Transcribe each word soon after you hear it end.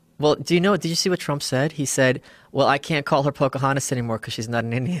Well, did you see what Trump said? He said, well, I can't call her Pocahontas anymore because she's not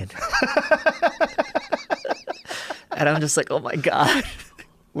an Indian. And I'm just like, oh my God,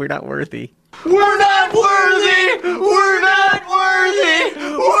 we're not worthy. We're not worthy! We're not worthy!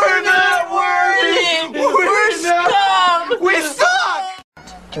 We're not worthy! We're scum! We suck!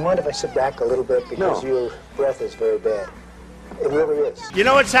 Do you mind if I sit back a little bit? Because your breath is very bad. It really is. You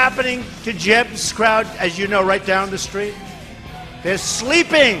know what's happening to Jeb's crowd, as you know, right down the street? They're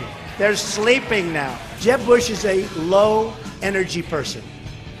sleeping. They're sleeping now. Jeb Bush is a low-energy person.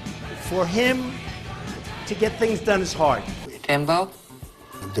 For him to get things done is hard. Timbo?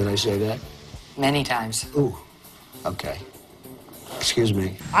 Did I say that? Many times. Ooh, okay. Excuse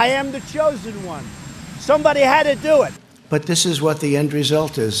me. I am the chosen one. Somebody had to do it. But this is what the end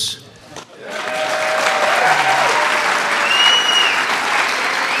result is.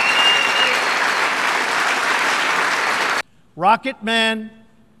 Rocket Man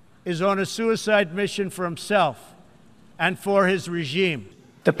is on a suicide mission for himself and for his regime.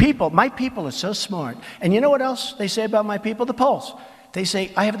 The people, my people are so smart. And you know what else they say about my people? The polls. They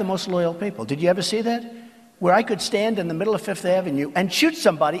say, I have the most loyal people. Did you ever see that? Where I could stand in the middle of Fifth Avenue and shoot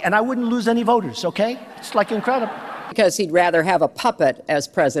somebody and I wouldn't lose any voters, okay? It's like incredible. Because he'd rather have a puppet as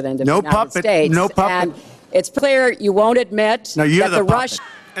president of the United States. No puppet. And it's clear you won't admit No, you're that the puppet. Rush.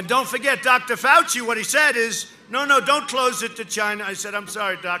 And don't forget, Dr. Fauci, what he said is, no, don't close it to China. I said, I'm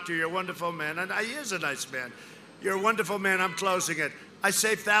sorry, doctor, you're a wonderful man. And he is a nice man. You're a wonderful man, I'm closing it. I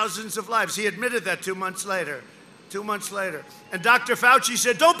saved thousands of lives. He admitted that 2 months later. 2 months later. And Dr. Fauci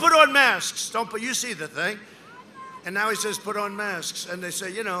said, don't put on masks. You see the thing. And now he says, put on masks. And they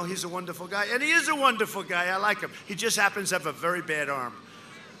say, you know, he's a wonderful guy. And he is a wonderful guy. I like him. He just happens to have a very bad arm.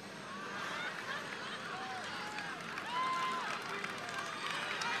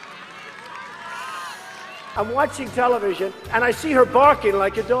 I'm watching television, and I see her barking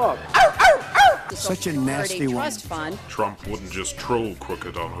like a dog. Such a nasty one. Trust fund. Trump wouldn't just troll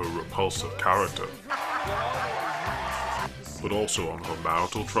Crooked on her repulsive character, but also on her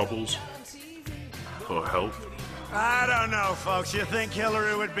marital troubles, her health. I don't know, folks. You think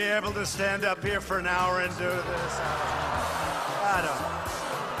Hillary would be able to stand up here for an hour and do this?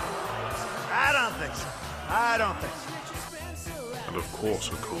 I don't think so. I don't think so. And of course,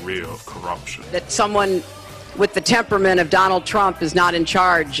 a career of corruption. That someone with the temperament of Donald Trump is not in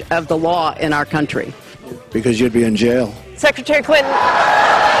charge of the law in our country. Because you'd be in jail. Secretary Clinton.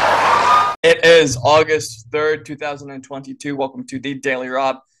 It is August 3rd, 2022. Welcome to the Daily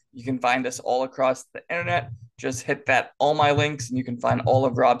Rob. You can find us all across the internet. Just hit that all my links and you can find all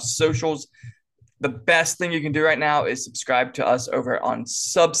of Rob's socials. The best thing you can do right now is subscribe to us over on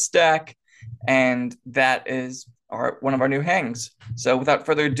Substack. And that is one of our new hangs. So without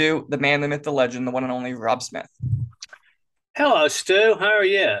further ado, the man, the myth, the legend, the one and only Rob Smith. Hello, Stu. How are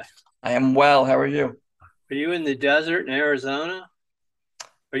you? I am well. How are you? Are you in the desert in Arizona?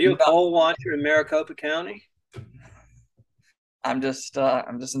 Are you a coal watcher in Maricopa County? I'm just in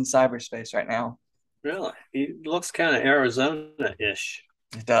cyberspace right now. Really? It looks kind of Arizona-ish.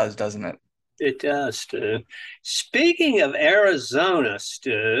 It does, doesn't it? It does, Stu. Speaking of Arizona,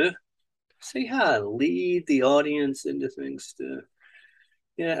 Stu, see how I lead the audience into things, Stu?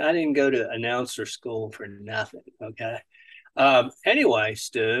 Yeah, I didn't go to announcer school for nothing, okay? Anyway,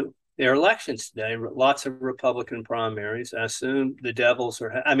 Stu, there are elections today, lots of Republican primaries. I assume the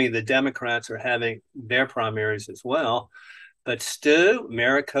Democrats are having their primaries as well. But Stu,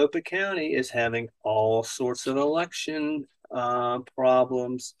 Maricopa County is having all sorts of election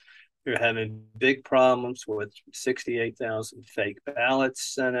problems. They're having big problems with 68,000 fake ballots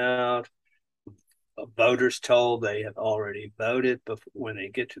sent out. Voters told they have already voted, but when they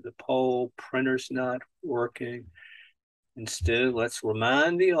get to the poll, printers not working. And Stu, let's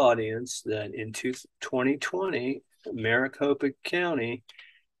remind the audience that in 2020, Maricopa County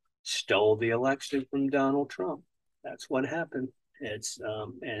stole the election from Donald Trump. That's what happened.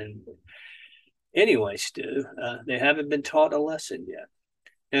 And anyway, Stu, they haven't been taught a lesson yet.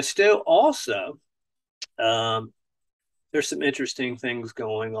 And Stu, also, there's some interesting things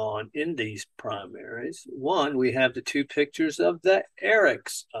going on in these primaries. One, we have the two pictures of the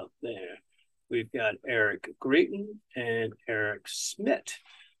Erics up there. We've got Eric Greeton and Eric Schmidt,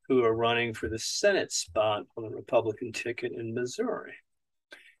 who are running for the Senate spot on the Republican ticket in Missouri.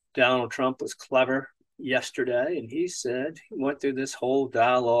 Donald Trump was clever yesterday, and he said he went through this whole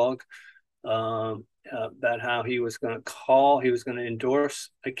dialogue about how he was going to endorse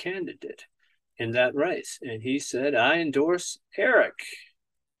a candidate in that race. And he said, I endorse Eric.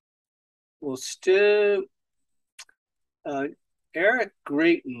 Well, Stu, Eric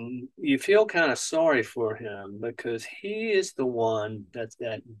Greeton, you feel kind of sorry for him because he is the one that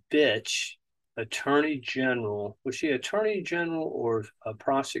bitch attorney general. Was she attorney general or a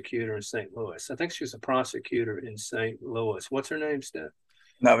prosecutor in St. Louis? I think she was a prosecutor in St. Louis. What's her name, Steph?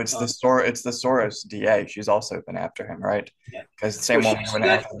 No, it's the Soros DA. She's also been after him, right? Yeah. Because the same woman she went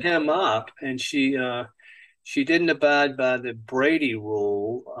set after him up, and she didn't abide by the Brady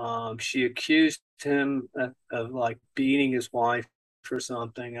rule. She accused him of like beating his wife or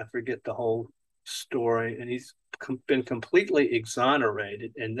something. I forget the whole story, and he's been completely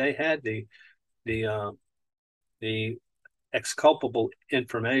exonerated. And they had the exculpable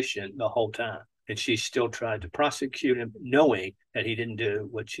information the whole time, and she still tried to prosecute him, knowing that he didn't do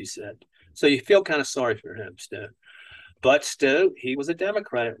what she said. So you feel kind of sorry for him, Stu. But Stu, he was a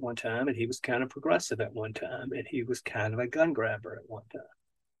Democrat at one time, and he was kind of progressive at one time, and he was kind of a gun grabber at one time.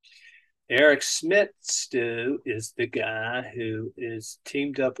 Eric Schmidt, Stu, is the guy who is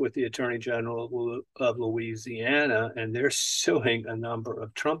teamed up with the Attorney General of Louisiana, and they're suing a number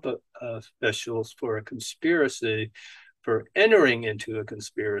of Trump officials for a conspiracy, for entering into a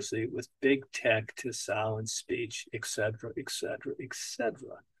conspiracy with big tech to silence speech, et cetera, et cetera, et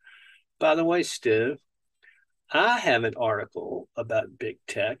cetera. By the way, Stu, I have an article about big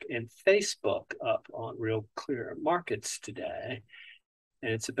tech and Facebook up on Real Clear Markets today.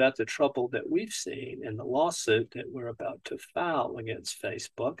 And it's about the trouble that we've seen in the lawsuit that we're about to file against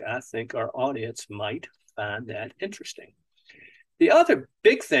Facebook. I think our audience might find that interesting. The other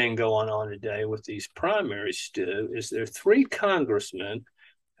big thing going on today with these primaries, Stu, is there are 3 congressmen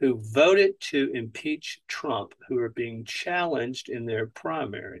who voted to impeach Trump who are being challenged in their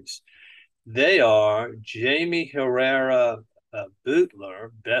primaries. They are Jamie Herrera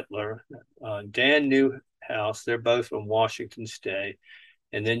Bettler, Dan Newhouse. They're both from Washington State.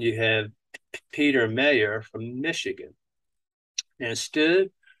 And then you have Peter Mayer from Michigan. And Stu,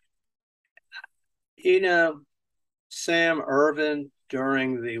 Sam Ervin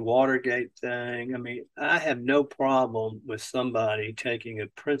during the Watergate thing, I mean, I have no problem with somebody taking a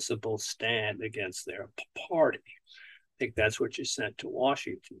principled stand against their party. I think that's what you're sent to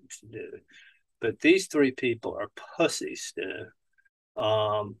Washington to do. But these 3 people are pussies, Stu.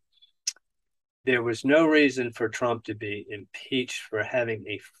 There was no reason for Trump to be impeached for having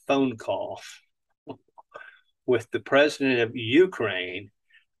a phone call with the president of Ukraine,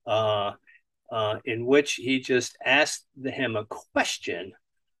 in which he just asked him a question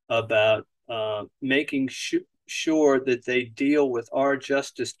about making sure that they deal with our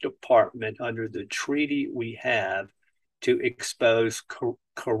Justice Department under the treaty we have to expose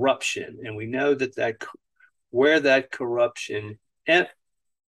corruption. And we know that where that corruption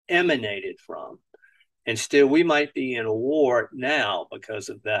emanated from. And still, we might be in a war now because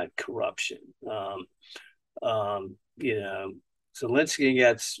of that corruption. Zelensky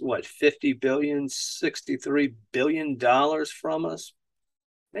gets what, 50 billion, $63 billion from us.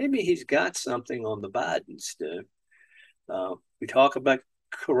 Maybe he's got something on the Bidens, too. We talk about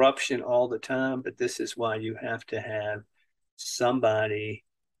corruption all the time, but this is why you have to have somebody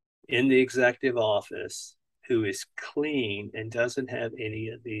in the executive office who is clean and doesn't have any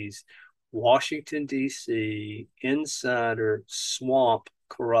of these Washington, D.C. insider swamp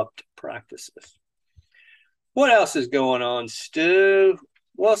corrupt practices. What else is going on, Stu?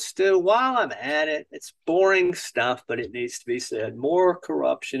 Well, Stu, while I'm at it, it's boring stuff, but it needs to be said. More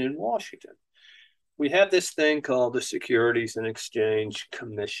corruption in Washington. We have this thing called the Securities and Exchange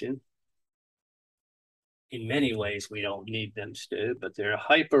Commission. In many ways, we don't need them, Stu, but they're a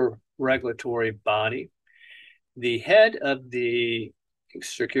hyper-regulatory body. The head of the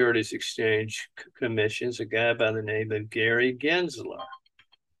Securities Exchange Commission is a guy by the name of Gary Gensler.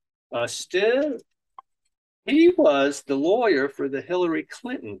 Stu, he was the lawyer for the Hillary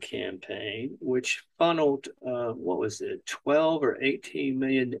Clinton campaign, which funneled, 12 or $18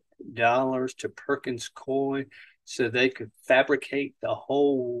 million to Perkins Coie so they could fabricate the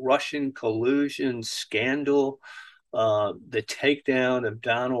whole Russian collusion scandal, the takedown of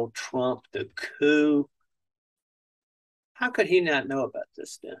Donald Trump, the coup. How could he not know about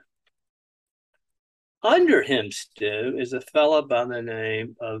this then? Under him, Stu, is a fellow by the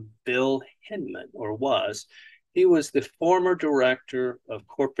name of Bill Hinman, or was. He was the former director of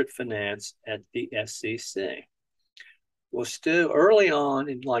corporate finance at the SEC. Well, Stu, early on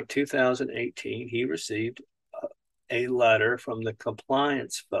in 2018, he received a letter from the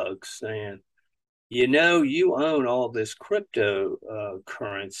compliance folks saying, you own all this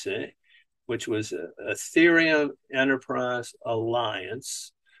cryptocurrency, which was Ethereum Enterprise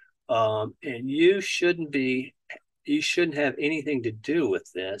Alliance. And you shouldn't have anything to do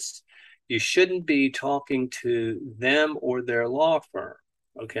with this. You shouldn't be talking to them or their law firm.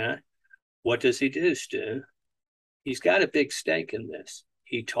 Okay. What does he do, Stu? He's got a big stake in this.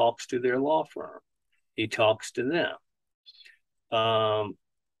 He talks to their law firm. He talks to them.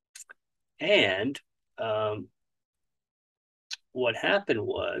 What happened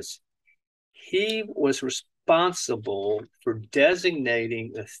was he was responsible for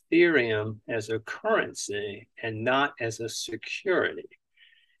designating Ethereum as a currency and not as a security.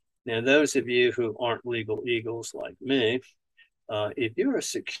 Now, those of you who aren't legal eagles like me, if you're a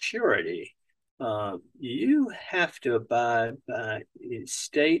security, you have to abide by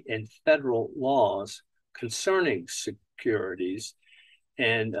state and federal laws concerning securities,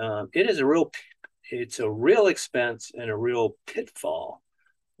 and it's a real expense and a real pitfall.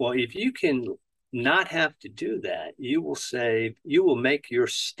 Well, if you can not have to do that, you will make your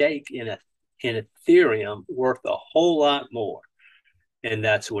stake in Ethereum worth a whole lot more. And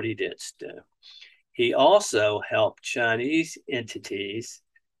that's what he did, Stu. He also helped Chinese entities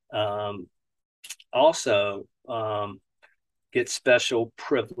get special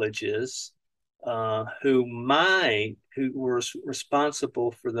privileges, who were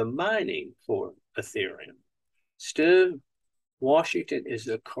responsible for the mining for Ethereum. Stu, Washington is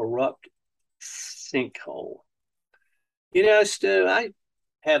a corrupt sinkhole. You know, Stu, I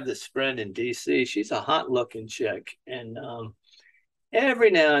have this friend in D.C. She's a hot-looking chick, and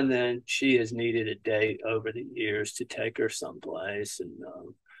every now and then she has needed a date over the years to take her someplace, and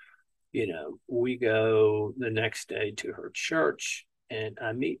we go the next day to her church, and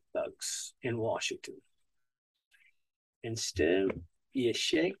I meet folks in Washington. And Stu, you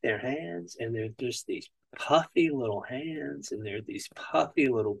shake their hands, and they're just these puffy little hands, and they're these puffy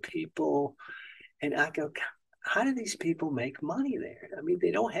little people. And I go, how do these people make money there? I mean,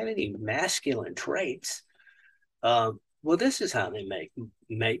 they don't have any masculine traits. Well, this is how they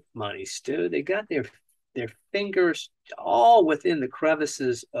make money, Stu. They got their fingers all within the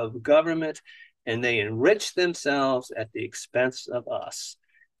crevices of government, and they enrich themselves at the expense of us.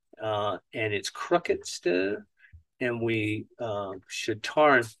 And it's crooked, Stu, and we should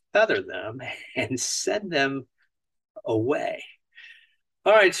tar and feather them and send them away.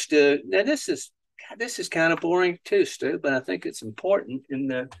 All right, Stu. Now this is kind of boring too, Stu, but I think it's important in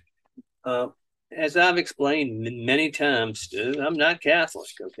the as I've explained many times, Stu, I'm not Catholic,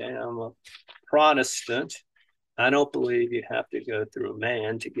 okay? I'm a Protestant. I don't believe you have to go through a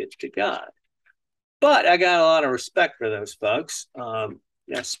man to get to God. But I got a lot of respect for those folks. I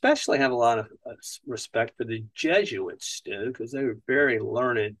especially have a lot of respect for the Jesuits, Stu, because they were very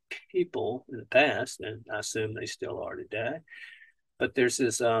learned people in the past, and I assume they still are today. But there's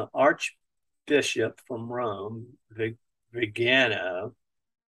this archbishop from Rome, Vigano,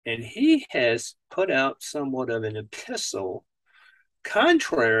 and he has put out somewhat of an epistle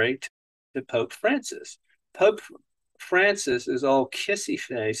contrary to Pope Francis. Pope Francis is all kissy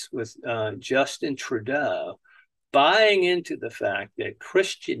face with Justin Trudeau, buying into the fact that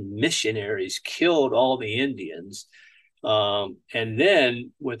Christian missionaries killed all the Indians. And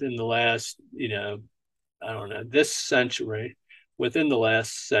then within the last, this century, within the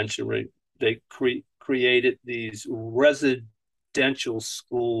last century, they created these residential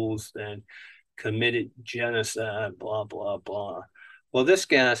schools and committed genocide, blah, blah, blah. Well, this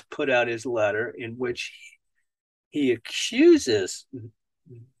guy's put out his letter in which he accuses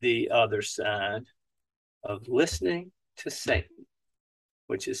the other side of listening to Satan,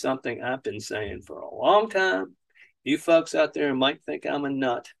 which is something I've been saying for a long time. You folks out there might think I'm a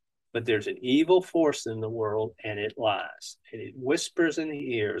nut, but there's an evil force in the world, and it lies, and it whispers in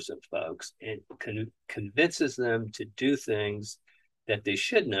the ears of folks and convinces them to do things that they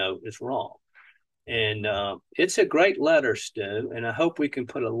should know is wrong. And it's a great letter, Stu, and I hope we can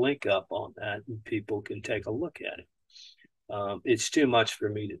put a link up on that and people can take a look at it. It's too much for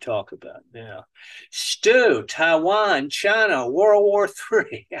me to talk about now. Stu, Taiwan, China, World War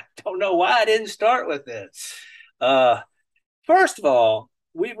III. I don't know why I didn't start with this. First of all,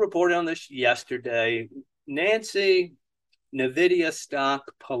 we reported on this yesterday. Nancy Nvidia stock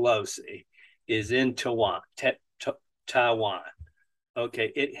Pelosi is in Taiwan.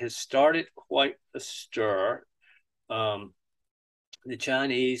 Okay, it has started quite a stir. The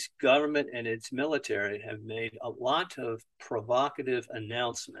Chinese government and its military have made a lot of provocative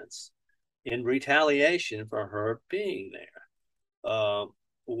announcements in retaliation for her being there.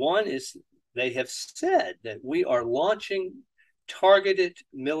 One is they have said that we are launching targeted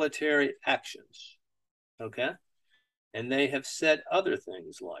military actions, okay? And they have said other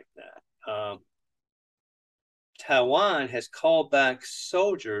things like that. Taiwan has called back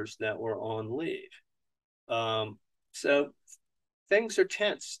soldiers that were on leave. So things are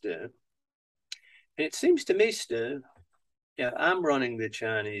tense, Stu. It seems to me, Stu, if I'm running the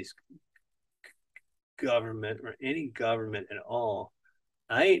Chinese government or any government at all,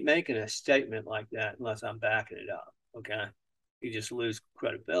 I ain't making a statement like that unless I'm backing it up. Okay. You just lose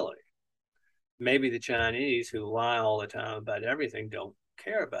credibility. Maybe the Chinese, who lie all the time about everything, don't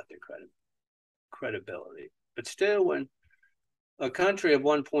care about their credibility. But still, when a country of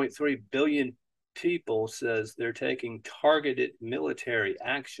 1.3 billion people says they're taking targeted military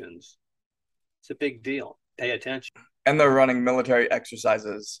actions, it's a big deal. Pay attention. And they're running military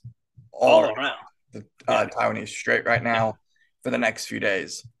exercises all around the Taiwanese Strait right now for the next few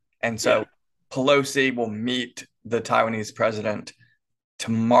days. And so Pelosi will meet the Taiwanese president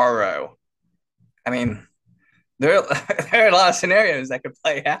tomorrow. I mean, there are a lot of scenarios that could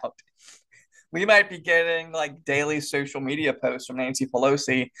play out. We might be getting like daily social media posts from Nancy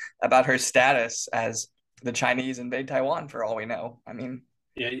Pelosi about her status as the Chinese invade Taiwan, for all we know. I mean,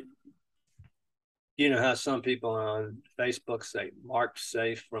 yeah, you know how some people on Facebook say marked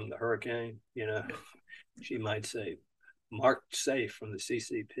safe from the hurricane? You know, she might say marked safe from the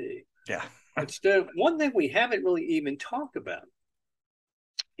CCP. Yeah. Instead, one thing we haven't really even talked about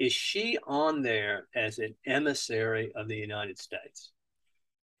is she on there as an emissary of the United States?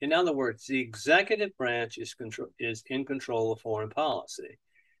 In other words, the executive branch is in control of foreign policy.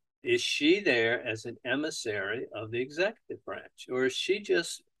 Is she there as an emissary of the executive branch, or is she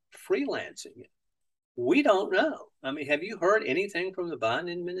just freelancing it? We don't know. I mean, have you heard anything from the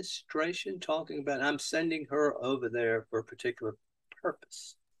Biden administration talking about, I'm sending her over there for a particular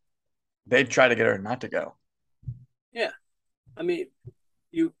purpose? They'd try to get her not to go. Yeah. I mean,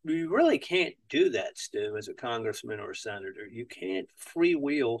 you really can't do that, Stu, as a congressman or a senator. You can't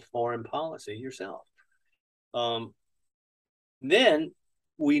freewheel foreign policy yourself. Then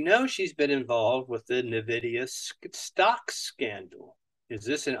we know she's been involved with the NVIDIA stock scandal. Is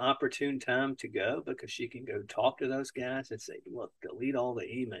this an opportune time to go because she can go talk to those guys and say, look, delete all the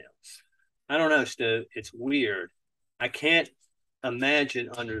emails? I don't know, Stu. It's weird. I can't imagine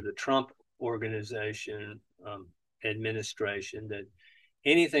under the Trump organization administration that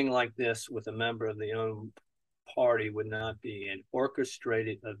anything like this with a member of the own party would not be an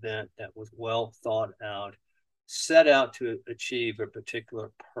orchestrated event that was well thought out, set out to achieve a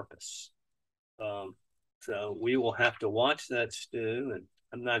particular purpose. So we will have to watch that, Stu. And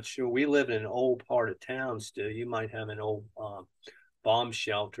I'm not sure. We live in an old part of town, Stu. You might have an old bomb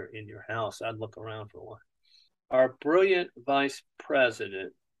shelter in your house. I'd look around for one. Our brilliant vice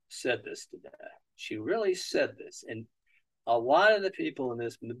president said this today. She really said this. And a lot of the people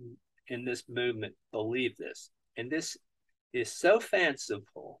in this movement believe this. And this is so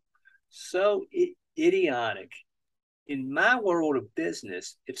fanciful, so idiotic. In my world of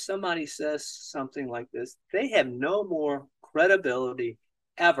business, if somebody says something like this, they have no more credibility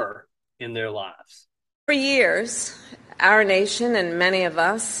ever in their lives. For years, our nation and many of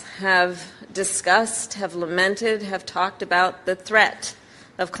us have discussed, have lamented, have talked about the threat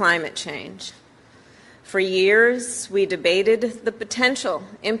of climate change. For years, we debated the potential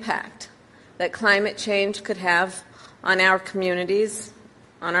impact that climate change could have on our communities,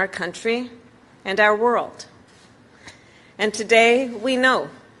 on our country, and our world. And today, we know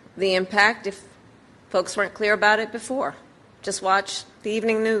the impact, if folks weren't clear about it before. Just watch the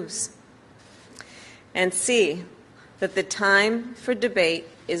evening news and see that the time for debate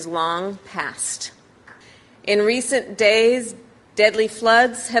is long past. In recent days, deadly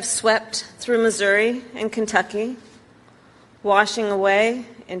floods have swept through Missouri and Kentucky, washing away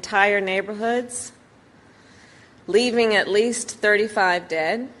entire neighborhoods, leaving at least 35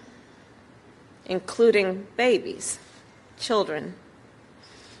 dead, including babies, children.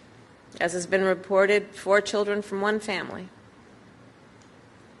 As has been reported, 4 children from one family.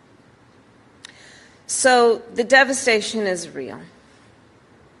 So the devastation is real.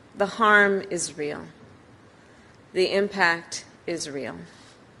 The harm is real. The impact is real.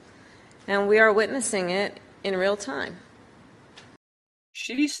 And we are witnessing it in real time.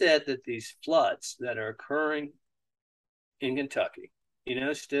 She said that these floods that are occurring in Kentucky, you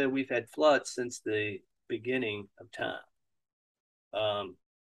know, still we've had floods since the beginning of time.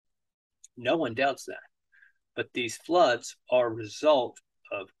 No one doubts that. But these floods are a result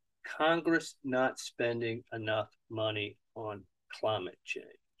of Congress not spending enough money on climate change.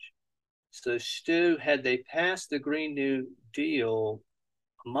 So, Stu, had they passed the Green New Deal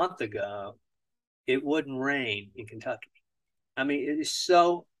a month ago, it wouldn't rain in Kentucky. I mean, it is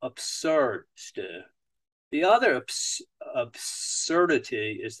so absurd, Stu. The other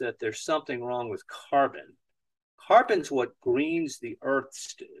absurdity is that there's something wrong with carbon. Carbon's what greens the earth,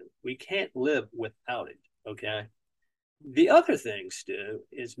 Stu. We can't live without it, okay? The other thing, Stu,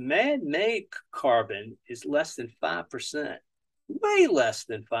 is man-made carbon is less than 5%, way less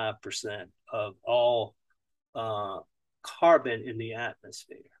than 5% of all carbon in the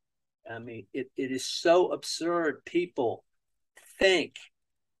atmosphere. I mean, it is so absurd. People think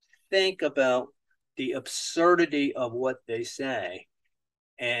about the absurdity of what they say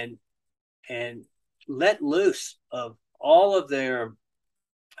and let loose of all of their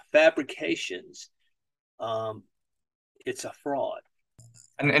fabrications. It's a fraud.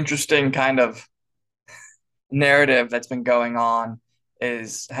 An interesting kind of narrative that's been going on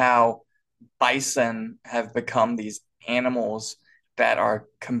is how bison have become these animals that are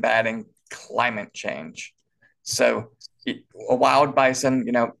combating climate change. So a wild bison,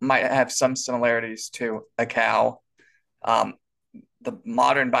 might have some similarities to a cow. The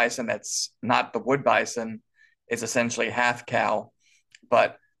modern bison that's not the wood bison is essentially half cow,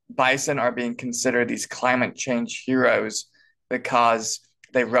 but bison are being considered these climate change heroes because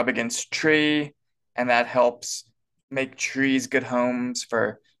they rub against tree, and that helps make trees good homes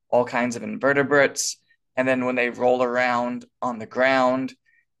for all kinds of invertebrates. And then when they roll around on the ground,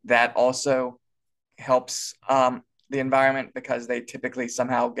 that also helps the environment because they typically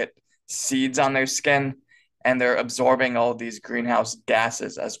somehow get seeds on their skin, and they're absorbing all these greenhouse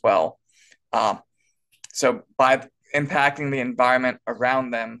gases as well. So by impacting the environment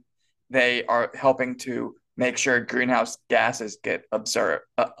around them, they are helping to make sure greenhouse gases get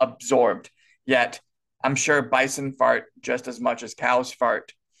absorbed. Yet, I'm sure bison fart just as much as cows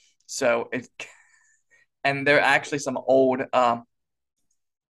fart. And there are actually some old.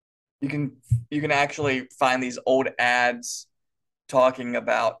 You can actually find these old ads talking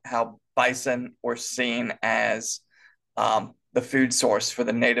about how bison were seen as the food source for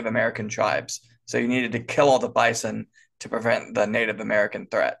the Native American tribes. So you needed to kill all the bison to prevent the Native American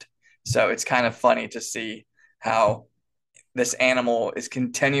threat. So it's kind of funny to see how this animal is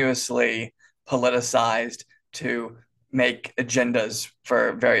continuously politicized to make agendas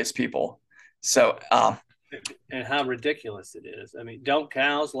for various people. So, and how ridiculous it is. I mean, don't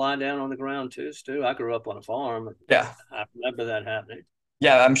cows lie down on the ground too, Stu? I grew up on a farm. Yeah. I remember that happening.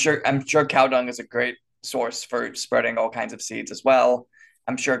 Yeah, I'm sure cow dung is a great source for spreading all kinds of seeds as well.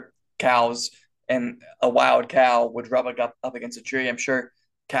 I'm sure cows and a wild cow would rub up against a tree. I'm sure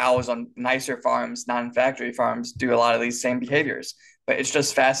cows on nicer farms, non-factory farms, do a lot of these same behaviors. But it's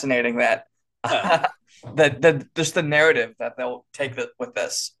just fascinating that just the narrative that they'll take with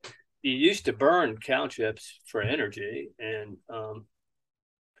this. You used to burn cow chips for energy, and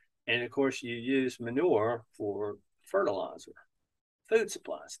of course you use manure for fertilizer, food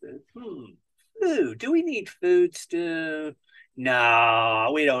supplies. Food. Do we need food, Stu?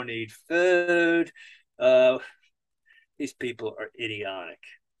 No, we don't need food. These people are idiotic.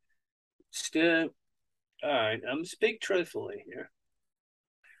 Stu, all right, I'm going to speak truthfully here.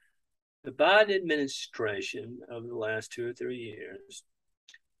 The Biden administration over the last 2 or 3 years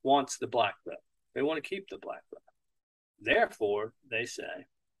wants the black vote. They want to keep the black vote. Therefore, they say,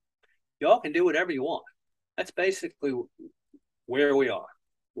 y'all can do whatever you want. That's basically where we are.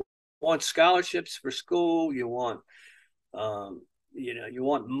 You want scholarships for school. You want, you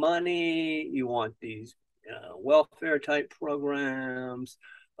want money. You want these welfare type programs.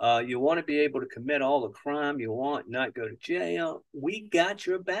 You want to be able to commit all the crime you want, not go to jail. We got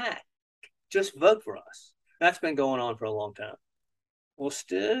your back. Just vote for us. That's been going on for a long time. Well,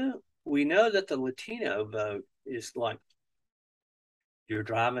 Stu, we know that the Latino vote is like, you're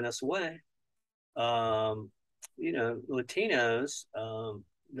driving us away. Latinos,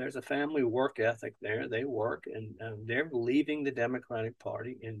 there's a family work ethic there. They work, and they're leaving the Democratic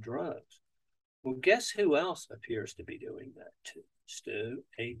Party in droves. Well, guess who else appears to be doing that too, Stu?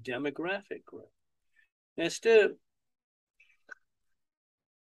 A demographic group. Now, Stu,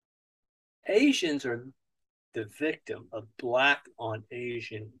 Asians are the victim of black on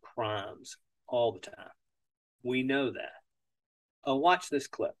Asian crimes all the time. We know that. Watch this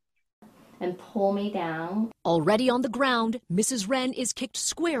clip. And pull me down. Already on the ground, Mrs. Wren is kicked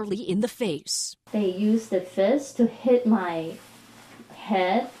squarely in the face. They used the fist to hit my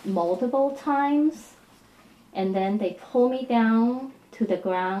head multiple times, and then they pull me down to the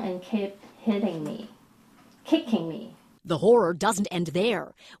ground and kept hitting me, kicking me. The horror doesn't end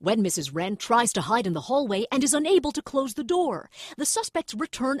there. When Mrs. Wren tries to hide in the hallway and is unable to close the door, the suspects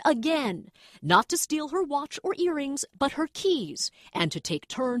return again, not to steal her watch or earrings, but her keys, and to take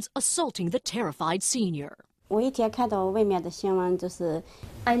turns assaulting the terrified senior. I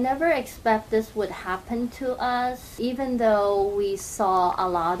never expect this would happen to us, even though we saw a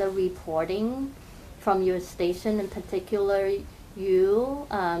lot of reporting from your station, in particular you,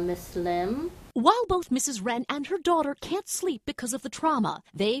 Ms. Lim. While both Mrs. Wren and her daughter can't sleep because of the trauma,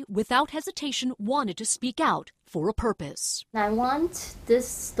 they, without hesitation, wanted to speak out for a purpose. I want this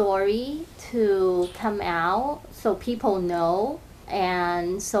story to come out so people know,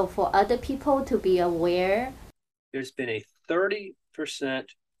 and so for other people to be aware. There's been a 30%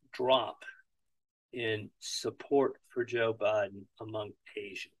 drop in support for Joe Biden among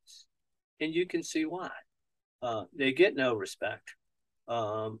Asians. And you can see why. They get no respect.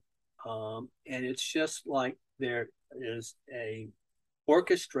 And it's just like there is a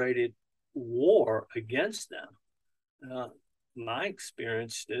orchestrated war against them. My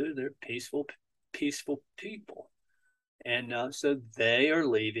experience, Stu, they're peaceful people. And so they are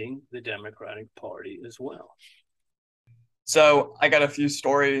leaving the Democratic Party as well. So I got a few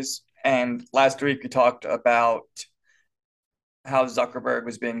stories, and last week we talked about how Zuckerberg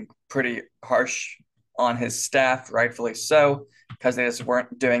was being pretty harsh on his staff, rightfully so, because they just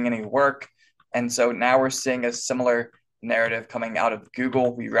weren't doing any work. And so now we're seeing a similar narrative coming out of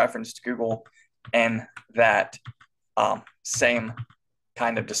Google. We referenced Google in that same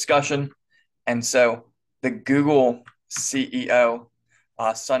kind of discussion. And so the Google CEO,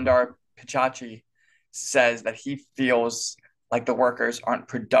 Sundar Pichai, says that he feels like the workers aren't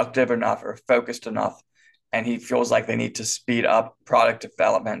productive enough or focused enough, and he feels like they need to speed up product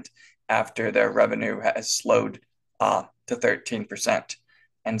development after their revenue has slowed to 13%.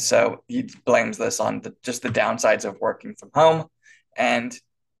 And so he blames this on just the downsides of working from home. And,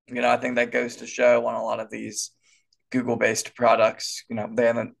 I think that goes to show on a lot of these Google-based products, they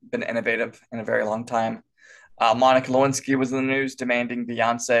haven't been innovative in a very long time. Monica Lewinsky was in the news demanding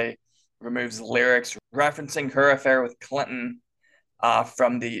Beyonce removes lyrics referencing her affair with Clinton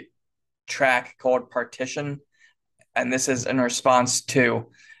from the track called Partition. And this is in response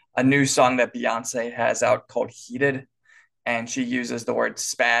to a new song that Beyonce has out called Heated. And she uses the word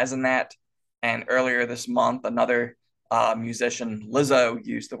spaz in that. And earlier this month, another musician, Lizzo,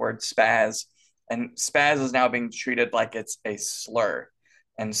 used the word spaz. And spaz is now being treated like it's a slur.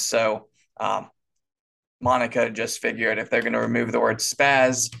 And so Monica just figured if they're going to remove the word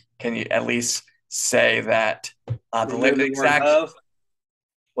spaz, can you at least say that the exact...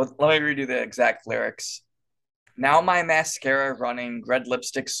 Well, let me redo the exact lyrics. Now my mascara running, red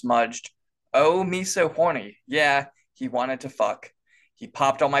lipstick smudged. Oh, me so horny. Yeah, he wanted to fuck. He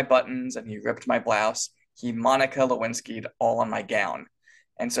popped all my buttons and he ripped my blouse. He Monica Lewinsky'd all on my gown.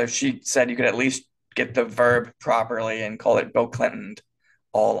 And so she said you could at least get the verb properly and call it Bill Clinton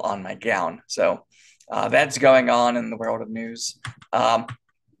all on my gown. So that's going on in the world of news.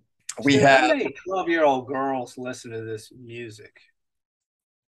 We have... How many 12-year-old girls listen to this music?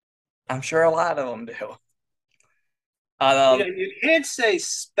 I'm sure a lot of them do. You can't say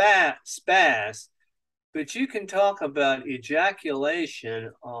spaz, but you can talk about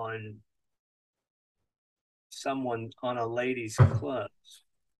ejaculation on someone on a lady's clothes.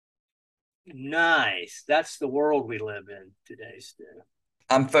 Nice. That's the world we live in today, Stu.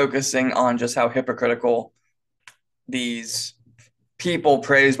 I'm focusing on just how hypocritical these people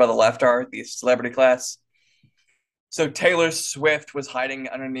praised by the left are, the celebrity class. So Taylor Swift was hiding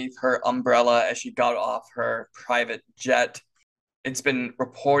underneath her umbrella as she got off her private jet. It's been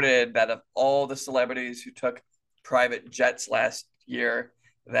reported that of all the celebrities who took private jets last year,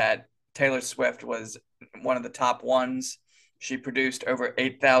 that Taylor Swift was one of the top ones. She produced over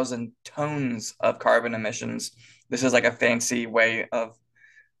 8,000 tons of carbon emissions. This is like a fancy way of,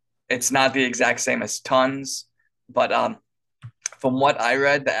 it's not the exact same as tons, but from what I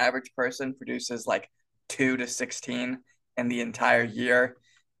read, the average person produces like 2 to 16 in the entire year.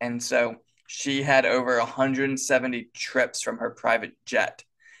 And so she had over 170 trips from her private jet.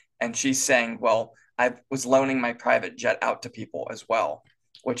 And she's saying, well, I was loaning my private jet out to people as well,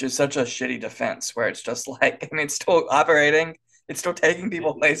 which is such a shitty defense where it's just like, it's still operating. It's still taking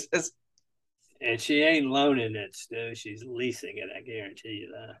people places. And she ain't loaning it, Stu. She's leasing it. I guarantee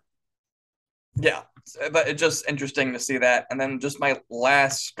you that. Yeah, but it's just interesting to see that. And then just my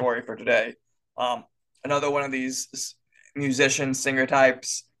last story for today. Another one of these musician singer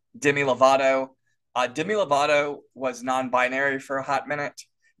types, Demi Lovato. Demi Lovato was non-binary for a hot minute,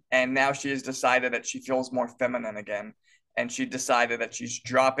 and now she has decided that she feels more feminine again. And she decided that she's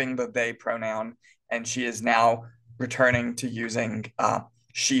dropping the they pronoun, and she is now returning to using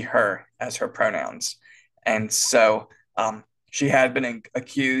she, her as her pronouns. And so she had been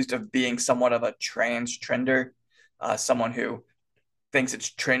accused of being somewhat of a transgender, someone who thinks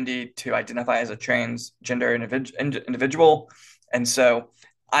it's trendy to identify as a transgender individual. And so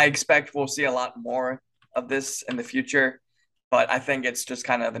I expect we'll see a lot more of this in the future, but I think it's just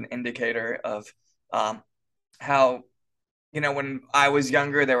kind of an indicator of how when I was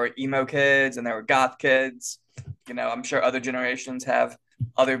younger, there were emo kids and there were goth kids. I'm sure other generations have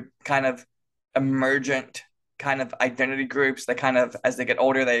other kind of emergent kind of identity groups that kind of, as they get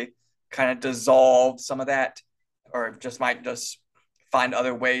older, they kind of dissolve some of that, or might just find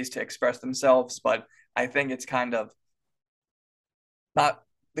other ways to express themselves. But I think it's kind of not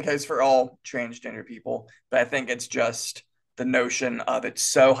the case for all transgender people, but I think it's just the notion of it's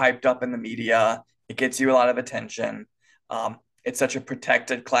so hyped up in the media. It gets you a lot of attention. It's such a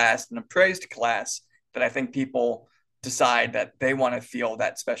protected class and a praised class that I think people decide that they want to feel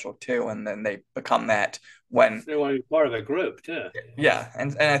that special too, and then they become that when they want to be part of a group too. Yeah,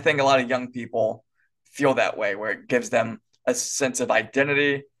 and I think a lot of young people feel that way, where it gives them a sense of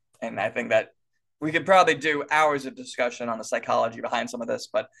identity. And I think that we could probably do hours of discussion on the psychology behind some of this,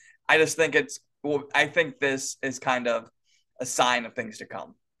 but I just think I think this is kind of a sign of things to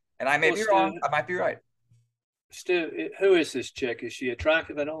come. And I may be wrong. I might be right. Stu, who is this chick? Is she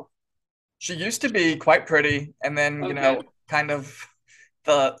attractive at all? She used to be quite pretty, and then, kind of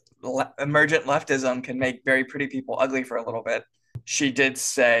the emergent leftism can make very pretty people ugly for a little bit. She did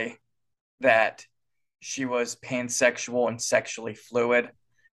say that she was pansexual and sexually fluid.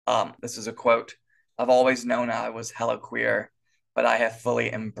 This is a quote. "I've always known I was hella queer, but I have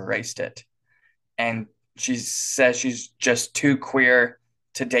fully embraced it." And she says she's just too queer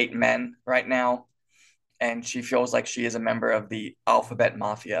to date men right now. And she feels like she is a member of the alphabet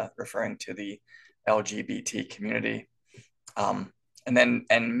mafia, referring to the LGBT community. And then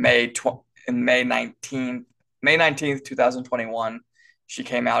in May 19th, 2021, she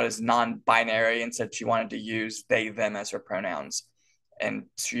came out as non-binary and said she wanted to use they, them as her pronouns. And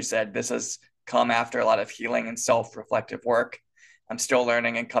she said, "This has come after a lot of healing and self-reflective work. I'm still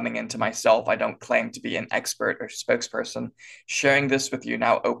learning and coming into myself. I don't claim to be an expert or spokesperson. Sharing this with you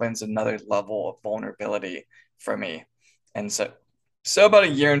now opens another level of vulnerability for me." And so about a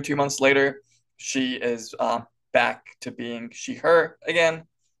year and 2 months later, she is back to being she, her again.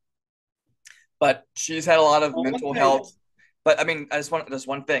 But she's had a lot of mental health. But I mean, there's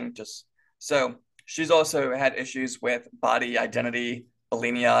one thing. So she's also had issues with body identity,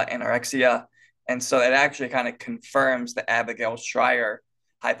 bulimia, anorexia. And so it actually kind of confirms the Abigail Shrier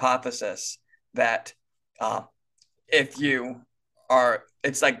hypothesis that if you are,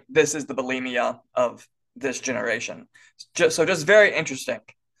 it's like this is the bulimia of this generation. Just very interesting.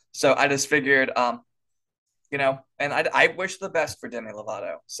 So I just figured, and I wish the best for Demi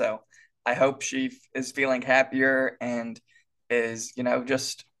Lovato. So I hope she is feeling happier and is,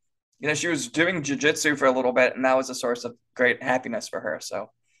 she was doing jiu-jitsu for a little bit, and that was a source of great happiness for her.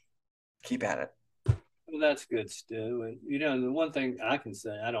 So keep at it. Well, that's good, Stu. And, the one thing I can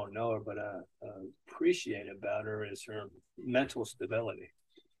say, I don't know her, but I appreciate about her is her mental stability.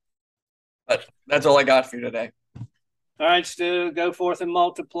 But that's all I got for you today. All right, Stu, go forth and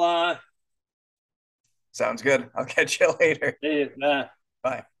multiply. Sounds good. I'll catch you later. See you. Bye.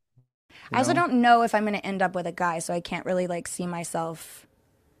 Bye. I also don't know if I'm going to end up with a guy, so I can't really, see myself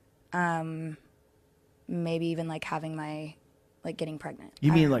maybe even, having my, getting pregnant.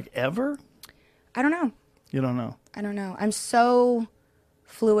 You mean, ever? I don't know. You don't know? I don't know. I'm so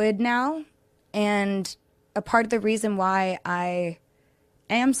fluid now, and a part of the reason why I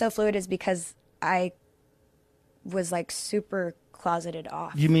am so fluid is because I was, super closeted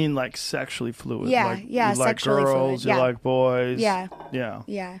off. You mean, sexually fluid? Yeah, you sexually like girls, fluid. You like boys? Yeah. Yeah.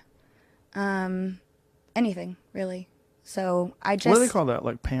 Yeah. Anything, really. So I just... What do they call that?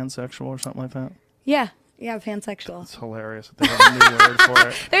 Pansexual or something like that? Yeah, pansexual. It's hilarious that they have a new word for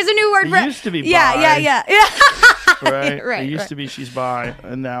it. There's a new word for it. It used to be bi. Yeah. Right? Right. It used to be she's bi,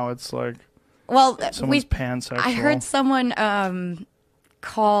 and now it's well, someone's pansexual. I heard someone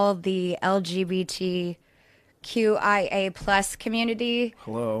call the LGBTQIA plus community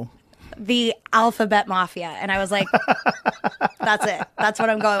the alphabet mafia, and I was like, that's it. That's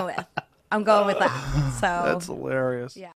what I'm going with. I'm going with that. So that's hilarious. Yeah.